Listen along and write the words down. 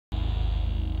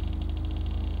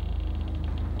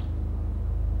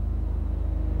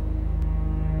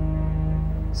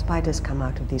Spiders come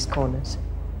out of these corners.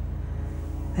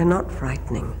 They're not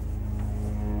frightening,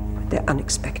 but they're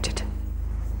unexpected.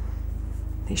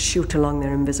 They shoot along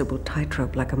their invisible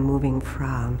tightrope like a moving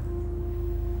frown.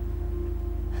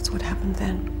 That's what happened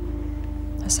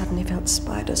then. I suddenly felt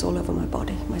spiders all over my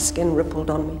body. My skin rippled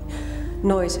on me.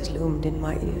 Noises loomed in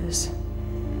my ears.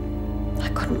 I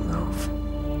couldn't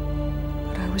move,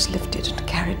 but I was lifted and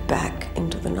carried back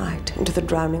into the night, into the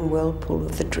drowning whirlpool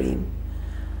of the dream.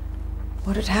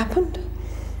 What had happened?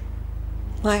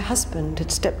 My husband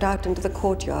had stepped out into the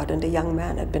courtyard and a young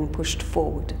man had been pushed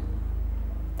forward.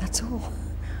 That's all.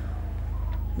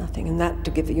 Nothing in that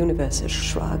to give the universe a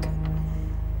shrug.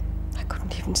 I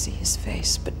couldn't even see his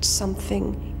face, but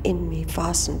something in me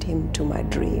fastened him to my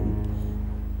dream.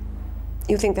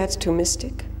 You think that's too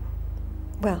mystic?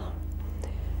 Well,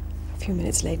 a few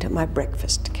minutes later, my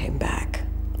breakfast came back.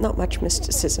 Not much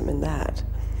mysticism in that.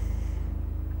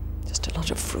 Just a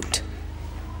lot of fruit.